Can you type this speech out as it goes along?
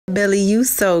Billy, you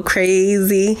so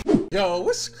crazy. Yo,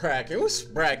 what's cracking? What's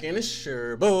bracking? It's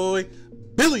your boy,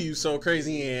 Billy, you so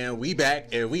crazy, and we back,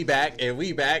 and we back, and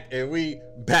we back, and we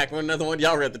back with another one.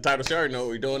 Y'all read the title, so you already know what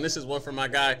we're doing. This is one from my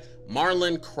guy,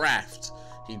 Marlon Craft.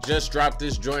 He just dropped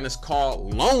this joint. It's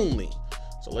called Lonely.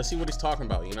 So let's see what he's talking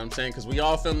about, you know what I'm saying? Because we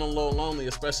all feeling a little lonely,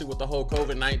 especially with the whole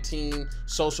COVID-19,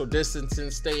 social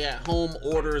distancing, stay at home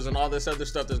orders, and all this other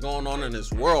stuff that's going on in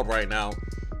this world right now.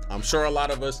 I'm sure a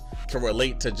lot of us can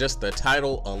relate to just the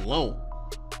title alone.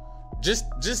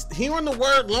 Just hearing the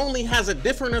word lonely has a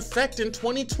different effect in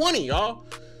 2020, y'all.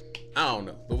 I don't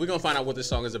know, but we're gonna find out what this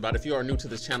song is about. If you are new to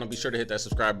this channel, be sure to hit that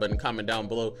subscribe button, comment down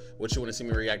below what you want to see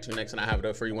me react to next, and I have it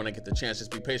up for you when I get the chance.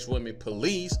 Just be patient with me,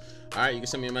 please. All right, you can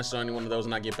send me a message on any one of those,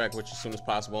 and I get back with you as soon as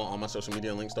possible on my social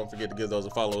media links. Don't forget to give those a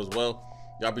follow as well.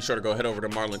 Y'all be sure to go head over to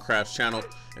Marlon Craft's channel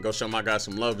and go show my guy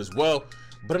some love as well.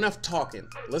 But enough talking.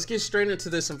 Let's get straight into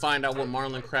this and find out what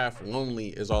Marlon Craft Lonely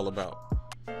is all about.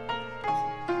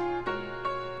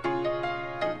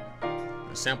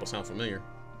 The sample sound familiar.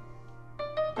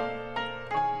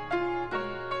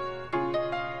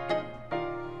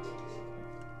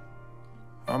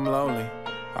 I'm lonely.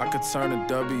 I could turn a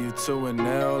W to an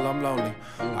L. I'm lonely.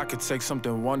 I could take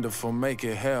something wonderful, make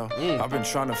it hell. I've been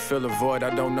trying to fill a void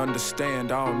I don't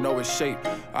understand. I don't know its shape.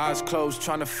 Eyes closed,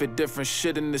 trying to fit different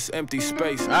shit in this empty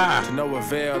space. To no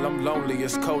avail, I'm lonely,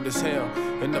 it's cold as hell.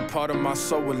 In the part of my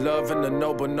soul where love and the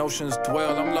noble notions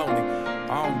dwell, I'm lonely.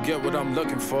 I don't get what I'm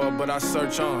looking for, but I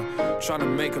search on. Trying to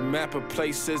make a map of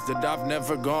places that I've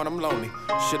never gone. I'm lonely.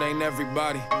 Shit ain't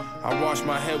everybody. I wash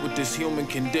my head with this human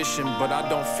condition, but I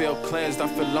don't feel cleansed. I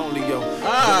feel lonely, yo.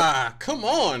 Come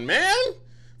on, man.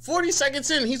 40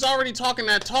 seconds in, he's already talking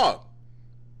that talk.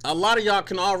 A lot of y'all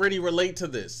can already relate to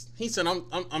this. He said,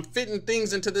 I'm fitting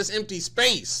things into this empty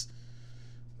space.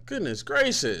 Goodness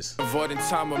gracious. Avoiding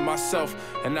time with myself,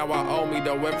 and now I owe me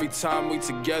though. Every time we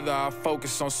together, I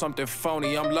focus on something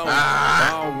phony. I'm lonely.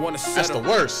 I don't want to settle. That's the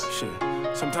worst.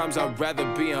 Shit. Sometimes I'd rather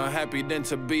be unhappy than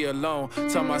to be alone.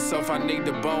 Tell myself I need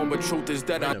the bone, but truth is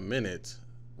that Wait a minute.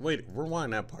 Wait,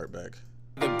 rewind that part back.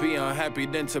 I'd be unhappy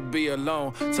than to be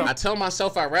alone. I tell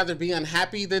myself I'd rather be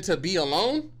unhappy than to be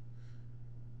alone?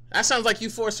 That sounds like you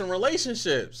forcing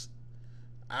relationships.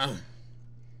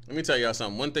 Let me tell y'all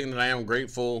something. One thing that I am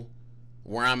grateful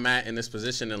where I'm at in this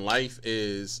position in life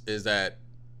is that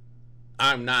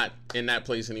I'm not in that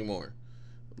place anymore.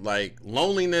 Like,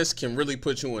 loneliness can really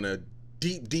put you in a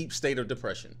deep state of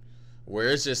depression where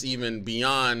it's just even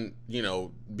beyond, you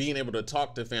know, being able to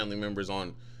talk to family members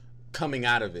on coming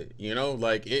out of it, you know,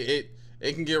 like it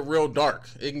can get real dark.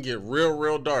 It can get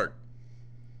real dark.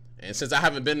 And since I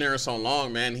haven't been there so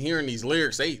long, man, hearing these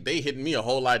lyrics, they hit me a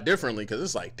whole lot differently, because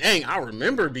it's like, dang, I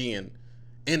remember being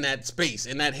in that space,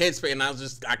 in that headspace, and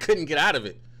I couldn't get out of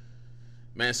it.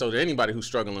 Man, so to anybody who's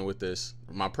struggling with this,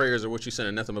 my prayers are what you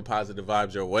sending nothing but positive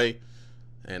vibes your way,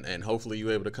 and hopefully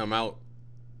you're able to come out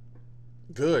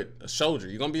good, a soldier.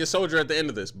 You're gonna be a soldier at the end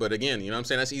of this. But again, you know what I'm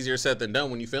saying, that's easier said than done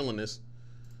when you're feeling this.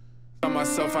 Tell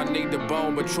myself I need the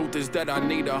bone, but truth is that I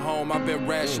need a home. I've been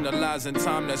rationalizing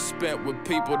time that's spent with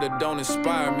people that don't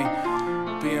inspire me.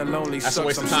 Being lonely that's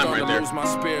sucks. I'm starting to lose my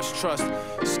spirit's trust.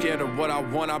 Scared of what I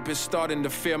want, I've been starting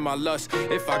to fear my lust.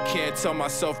 If I can't tell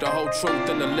myself the whole truth,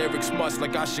 then the lyrics must.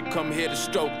 Like I should come here to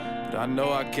stroke, but I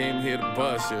know I came here to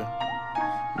bust, yeah.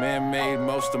 Man made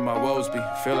most of my woes be.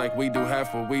 Feel like we do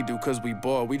half what we do, cause we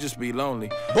bored, we just be lonely.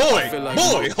 Boy,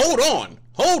 hold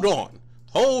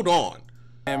on.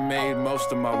 Man made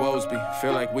most of my woes be.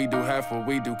 Feel like we do half what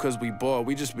we do, cause we bored,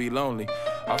 we just be lonely.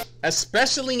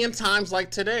 Especially in times like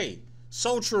today.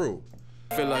 So true.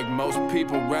 I feel like most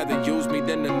people rather use me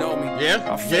than to know me. Yeah,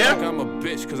 I feel like I'm a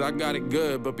bitch cause I got it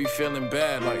good, but be feeling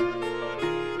bad like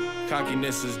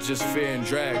cockiness is just fear and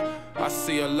drag. I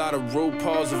see a lot of rude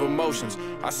pause of emotions.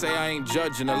 I say I ain't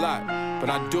judging a lot, but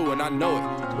I do and I know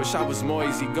it. Wish I was more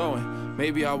easygoing.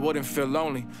 Maybe I wouldn't feel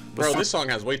lonely. Bro, this song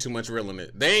has way too much real in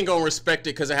it. They ain't gonna respect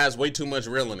it because it has way too much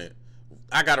real in it.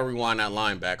 I gotta rewind that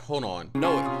line back. Hold on.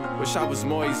 Know it. Wish I was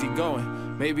more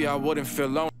easygoing. Maybe I wouldn't feel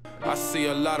lonely. I see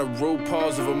a lot of rude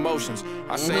pause of emotions.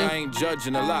 I say I ain't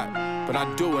judging a lot, but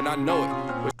I do and I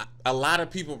know it. A lot of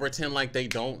people pretend like they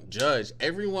don't judge.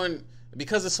 Everyone,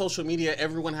 because of social media,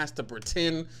 everyone has to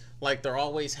pretend like they're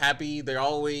always happy. They're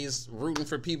always rooting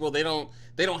for people. They don't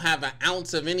have an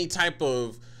ounce of any type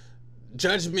of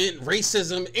judgment,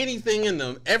 racism, anything in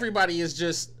them. Everybody is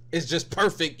just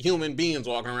perfect human beings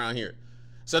walking around here.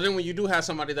 So then when you do have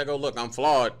somebody that go, look, I'm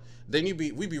flawed, then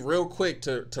we be real quick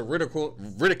to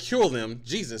ridicule them.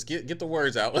 Jesus, get the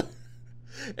words out.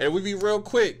 And we be real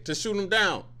quick to shoot them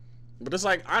down. But it's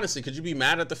like, honestly, could you be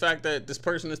mad at the fact that this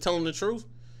person is telling the truth?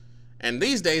 And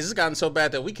these days, it's gotten so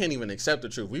bad that we can't even accept the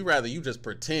truth. We rather you just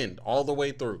pretend all the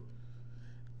way through.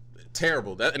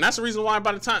 Terrible. And that's the reason why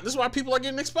this is why people are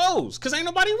getting exposed. Because ain't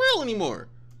nobody real anymore.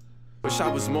 Wish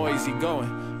I was more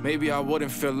easygoing. Maybe I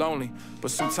wouldn't feel lonely.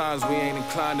 But sometimes we ain't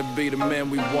inclined to be the man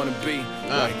we want to be.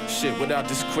 Like, shit, without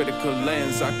this critical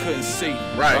lens, I couldn't see.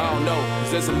 Right. I don't know,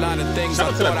 'cause there's a lot of things Shout I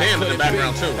out to the thought I band in the couldn't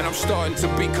background, be. too. And I'm starting to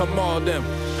become all them.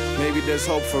 Maybe there's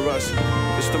hope for us.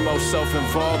 It's the most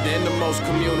self-involved and the most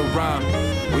communal rhyme.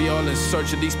 We all in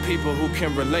search of these people who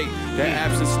can relate. Their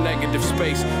absence, negative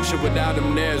space. Shit, without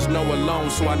them, there's no alone.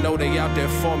 So I know they out there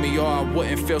for me, or I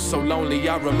wouldn't feel so lonely.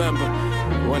 I remember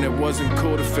when it wasn't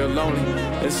cool to feel lonely.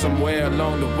 And somewhere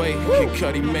along the way, Kid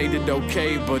Cudi made it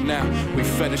okay. But now we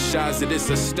fetishize it. It's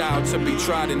a style to be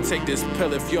tried, and take this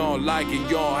pill. If you don't like it, you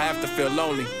don't have to feel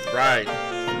lonely. Right.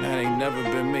 And that ain't never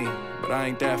been me. But I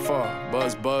ain't that far.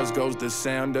 Buzz, buzz goes the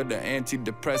sound of the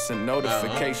antidepressant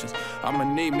notifications. I'ma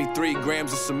need me 3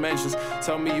 grams of cementions.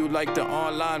 Tell me you like the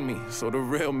online me, so the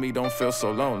real me don't feel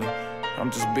so lonely. I'm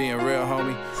just being real,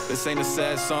 homie. This ain't a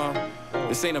sad song,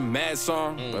 this ain't a mad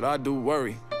song, but I do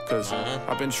worry. Cause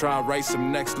I've been trying to write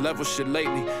some next level shit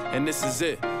lately, and this is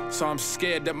it. So I'm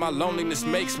scared that my loneliness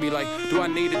makes me like, do I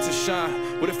need it to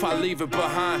shine? What if I leave it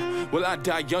behind? Will I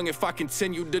die young if I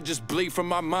continue to just bleed from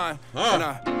my mind? And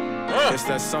I guess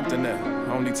that's something that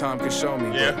only time can show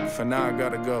me. Yeah. But for now I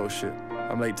gotta go, shit.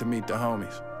 I'm late to meet the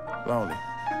homies. Lonely.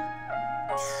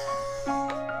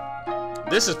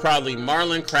 This is probably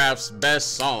Marlon Craft's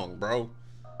best song, bro.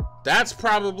 That's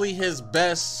probably his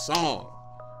best song.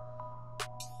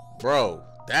 Bro,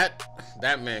 that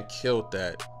man killed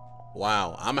that.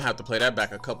 Wow, I'm gonna have to play that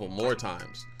back a couple more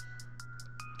times.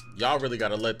 Y'all really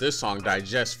gotta let this song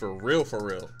digest for real, for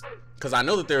real. Because I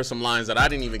know that there are some lines that I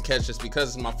didn't even catch just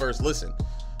because it's my first listen.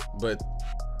 But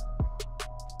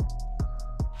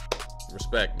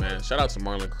respect, man. Shout out to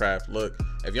Marlon Craft. Look,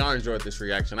 if y'all enjoyed this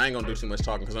reaction, I ain't gonna do too much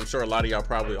talking because I'm sure a lot of y'all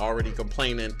probably already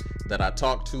complaining that I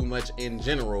talk too much in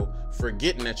general,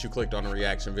 forgetting that you clicked on a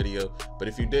reaction video. But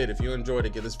if you did, if you enjoyed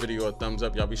it, give this video a thumbs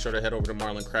up. Y'all be sure to head over to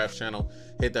Marlon Craft's channel,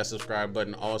 hit that subscribe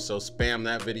button. Also, spam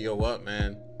that video up,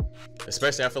 man.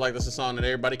 Especially, I feel like this is a song that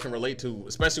everybody can relate to,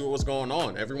 especially with what's going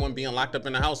on. Everyone being locked up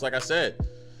in the house, like I said.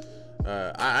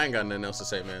 I ain't got nothing else to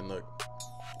say, man. Look,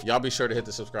 y'all be sure to hit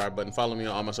the subscribe button. Follow me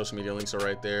on all my social media links are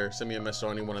right there. Send me a message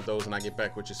on any one of those, and I get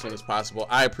back with you as soon as possible.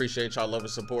 I appreciate y'all love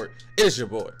and support. It's your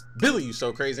boy, Billy You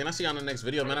So Crazy, and I see you on the next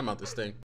video, man. I'm out this thing.